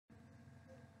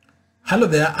Hello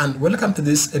there and welcome to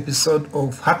this episode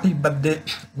of Happy Birthday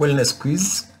Wellness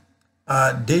Quiz,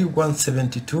 day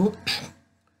 172,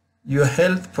 your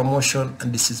health promotion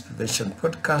and disease prevention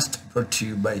podcast brought to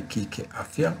you by Kike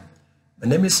Afia. My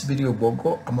name is Birio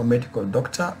Bogo. I'm a medical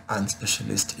doctor and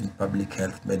specialist in public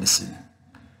health medicine.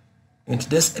 In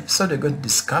today's episode, we're going to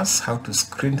discuss how to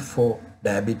screen for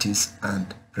diabetes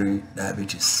and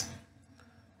pre-diabetes.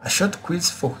 A short quiz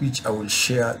for which I will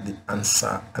share the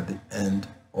answer at the end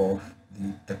of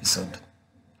the episode.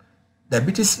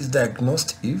 Diabetes is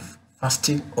diagnosed if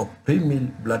fasting or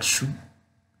pre-meal blood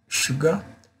sugar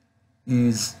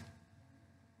is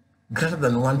greater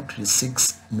than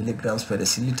 126 milligrams per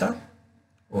deciliter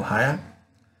or higher,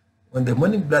 when the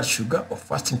morning blood sugar or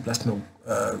fasting plasma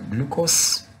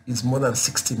glucose is more than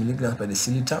 60 milligrams per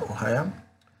deciliter or higher,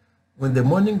 when the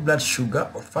morning blood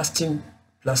sugar or fasting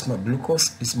plasma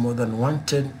glucose is more than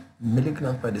 110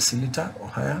 milligrams per deciliter or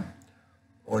higher,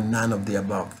 or none of the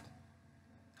above.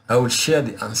 I will share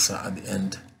the answer at the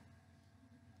end.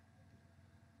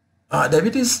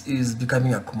 Diabetes is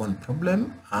becoming a common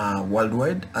problem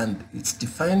worldwide, and it's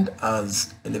defined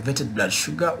as elevated blood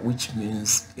sugar, which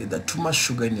means either too much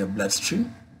sugar in your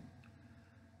bloodstream.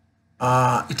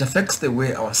 It affects the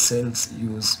way our cells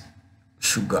use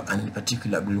sugar, and in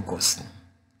particular glucose.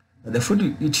 Now, the food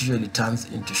you eat usually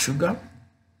turns into sugar,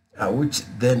 which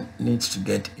then needs to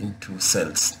get into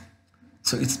cells.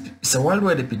 So it's a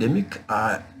worldwide epidemic,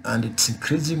 and it's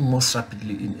increasing most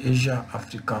rapidly in Asia,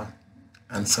 Africa,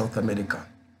 and South America.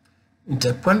 In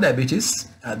type 1 diabetes,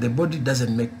 the body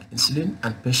doesn't make insulin,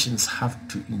 and patients have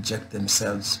to inject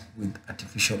themselves with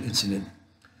artificial insulin.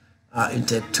 In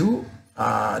type 2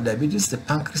 diabetes, the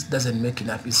pancreas doesn't make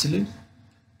enough insulin,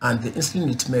 and the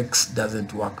insulin it makes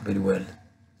doesn't work very well.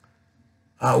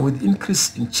 With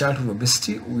increase in childhood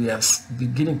obesity, we are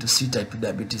beginning to see type 2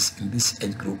 diabetes in this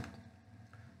age group.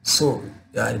 So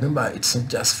remember, it's not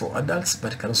just for adults,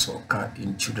 but it can also occur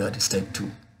in children that is type 2.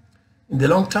 In the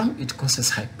long term, it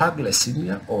causes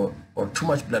hyperglycemia or too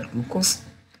much blood glucose,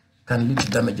 can lead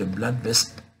to damage of blood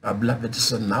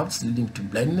vessels and nerves, leading to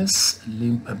blindness,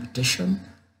 limb amputation,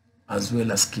 as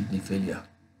well as kidney failure.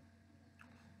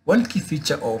 One key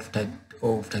feature of type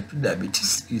 2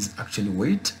 diabetes is actually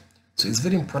weight. So it's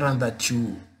very important that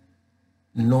you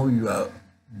know your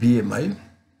BMI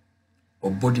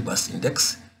or body mass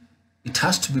index. It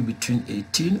has to be between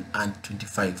 18 and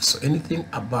 25. So anything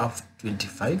above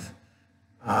 25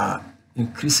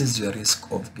 increases your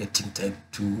risk of getting type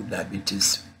 2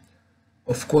 diabetes.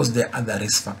 Of course, there are other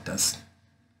risk factors,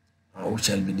 which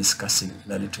I'll be discussing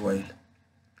in a little while.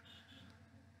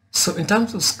 So in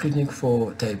terms of screening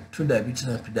for type 2 diabetes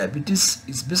and prediabetes,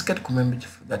 it's basically recommended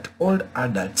that all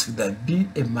adults with a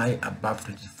BMI above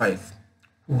 25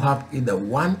 who have either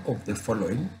one of the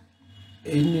following,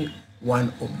 any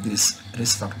one of these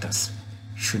risk factors,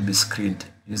 should be screened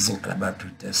using a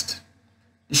laboratory test.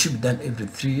 It should be done every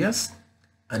 3 years,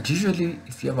 and usually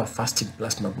if you have a fasting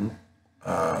plasma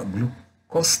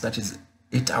glucose, that is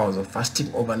 8 hours of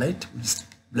fasting overnight, which is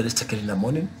blood is taken in the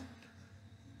morning,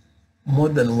 more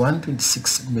than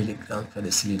 126 milligrams per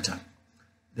deciliter,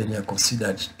 then you are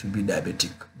considered to be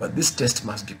diabetic. But this test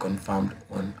must be confirmed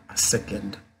on a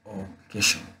second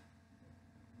occasion.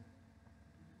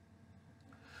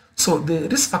 So the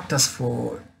risk factors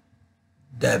for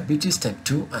diabetes type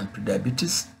 2 and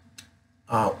prediabetes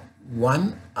are: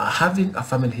 one, having a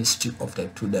family history of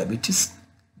type 2 diabetes.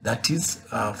 That is,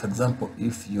 for example,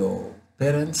 if your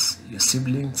parents, your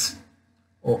siblings,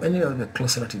 or any of your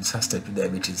close relatives has type 2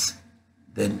 diabetes,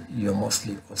 then you're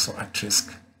mostly also at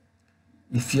risk.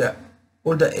 If you're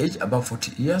older age, above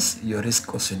 40 years, your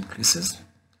risk also increases.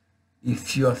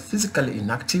 If you are physically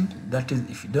inactive, that is,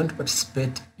 if you don't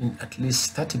participate in at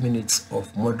least 30 minutes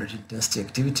of moderate intensity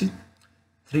activity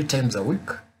 5 times a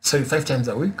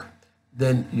week,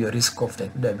 then your risk of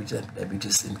type 2 diabetes and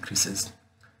diabetes increases.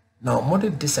 Now,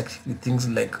 moderate intensity activity, things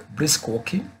like brisk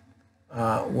walking,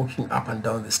 walking up and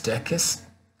down the staircase.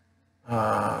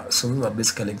 So those are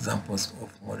basically examples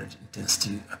of moderate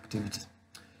intensity activity.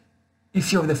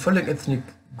 If you have the following ethnic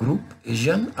group: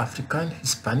 Asian, African,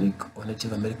 Hispanic, or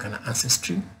Native American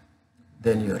ancestry,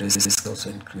 then your risk is also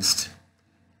increased.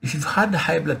 If you've had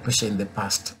high blood pressure in the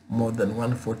past, more than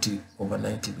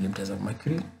 140/90 millimeters of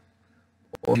mercury,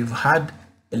 or you've had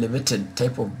elevated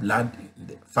type of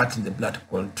fat in the blood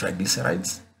called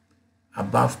triglycerides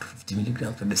above 50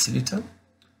 milligrams per deciliter,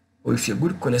 or if your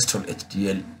good cholesterol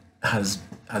HDL has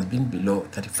been below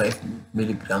 35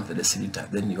 milligrams per deciliter,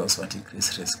 then you're also at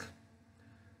increased risk.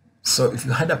 So if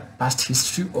you had a past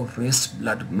history of raised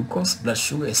blood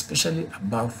sugar, especially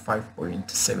above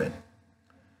 5.7,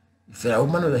 if you're a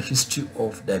woman with a history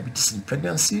of diabetes in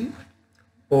pregnancy,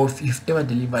 or if you've never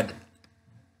delivered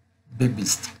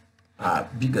babies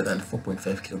bigger than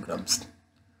 4.5 kilograms,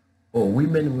 or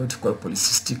women with what we call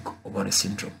polycystic ovary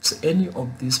syndrome. So any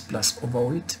of these plus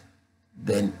overweight,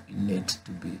 then you need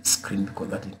to be screened because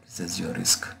that increases your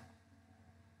risk.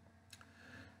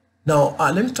 Now,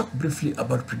 let me talk briefly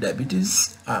about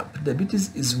prediabetes.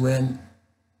 Prediabetes is when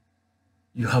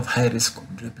you have high risk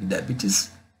of developing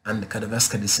diabetes and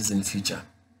cardiovascular disease in the future.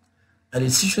 And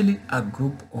it's usually a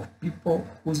group of people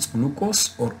whose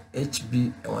glucose or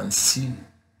HbA1c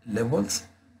levels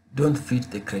don't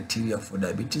fit the criteria for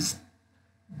diabetes,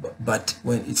 but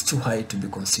when it's too high to be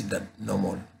considered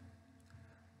normal.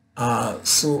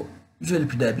 So usually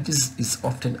prediabetes is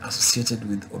often associated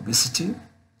with obesity,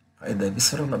 either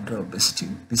visceral abdominal obesity,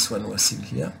 this one we're seeing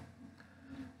here,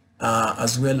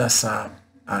 as well as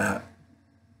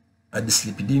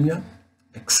dyslipidemia,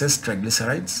 excess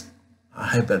triglycerides,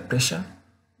 high blood pressure,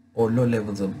 or low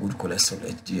levels of good cholesterol,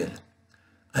 HDL.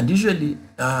 And usually,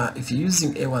 if you're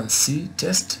using A1C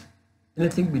test,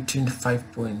 anything between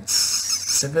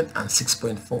 5.7 and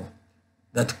 6.4,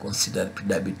 that's considered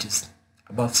prediabetes.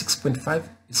 Above 6.5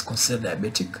 is considered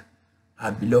diabetic.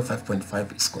 Below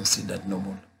 5.5 is considered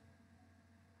normal.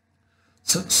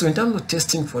 So in terms of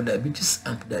testing for diabetes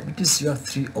and prediabetes, you have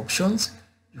three options.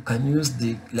 You can use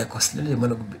the glycosylated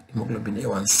hemoglobin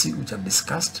A1C, which I've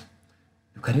discussed.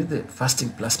 You can use the fasting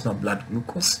plasma blood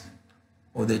glucose,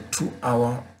 or the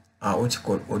 2-hour what you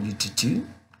call OGTT,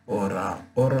 or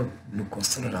oral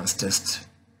glucose tolerance test.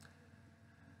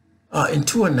 In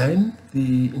 2009,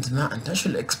 the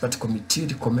International Expert Committee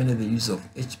recommended the use of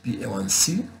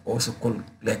HbA1c, also called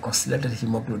glycosylated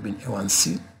hemoglobin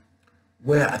A1c,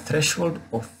 where a threshold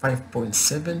of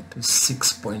 5.7 to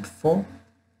 6.4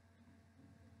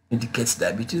 indicates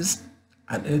diabetes,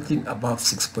 and anything above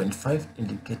 6.5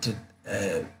 indicated,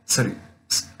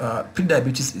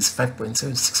 pre-diabetes is 5.7 to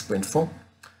 6.4,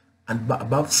 and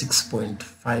above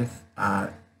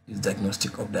 6.5 is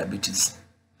diagnostic of diabetes.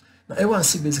 Now,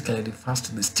 A1C basically refers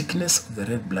to the stickiness of the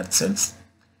red blood cells.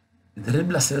 If the red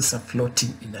blood cells are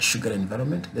floating in a sugar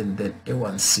environment, then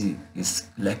A1C is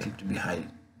likely to be high.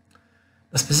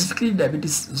 Now, specifically,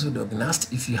 diabetes is also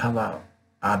diagnosed if you have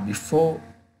a before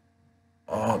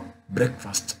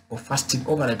breakfast or fasting,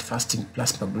 overnight fasting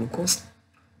plasma glucose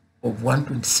of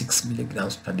 126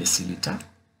 milligrams per deciliter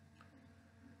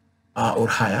or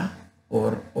higher,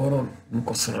 or oral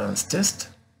glucose tolerance test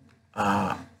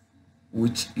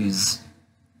which is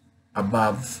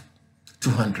above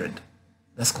 200.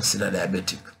 That's considered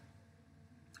diabetic.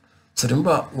 So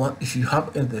remember, if you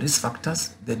have any of the risk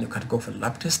factors, then you can go for a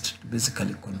lab test to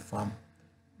basically confirm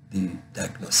the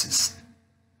diagnosis.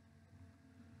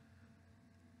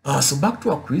 So back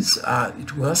to our quiz,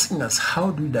 it was asking us,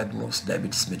 how do you diagnose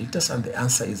diabetes mellitus? And the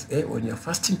answer is A, when your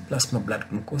fasting plasma blood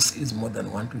glucose is more than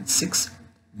 126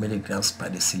 milligrams per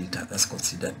deciliter, that's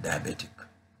considered diabetic.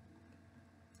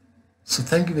 So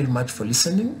thank you very much for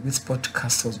listening. This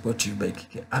podcast was brought to you by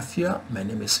Kike Afia. My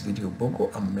name is Video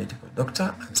Bogo. I'm a medical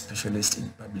doctor and specialist in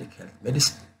public health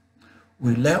medicine.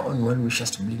 We rely on well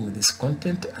wishers to bring this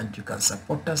content, and you can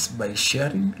support us by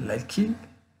sharing, liking,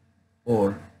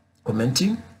 or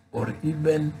commenting, or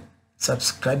even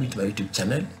subscribing to my YouTube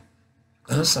channel. You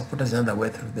can also support us another way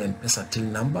through the M-Pesa till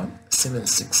number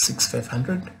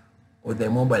 766500 or the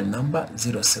mobile number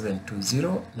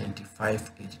 0720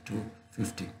 95 82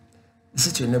 50. This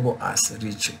is to enable us to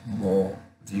reach more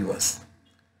viewers.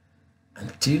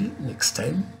 Until next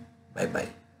time, bye-bye.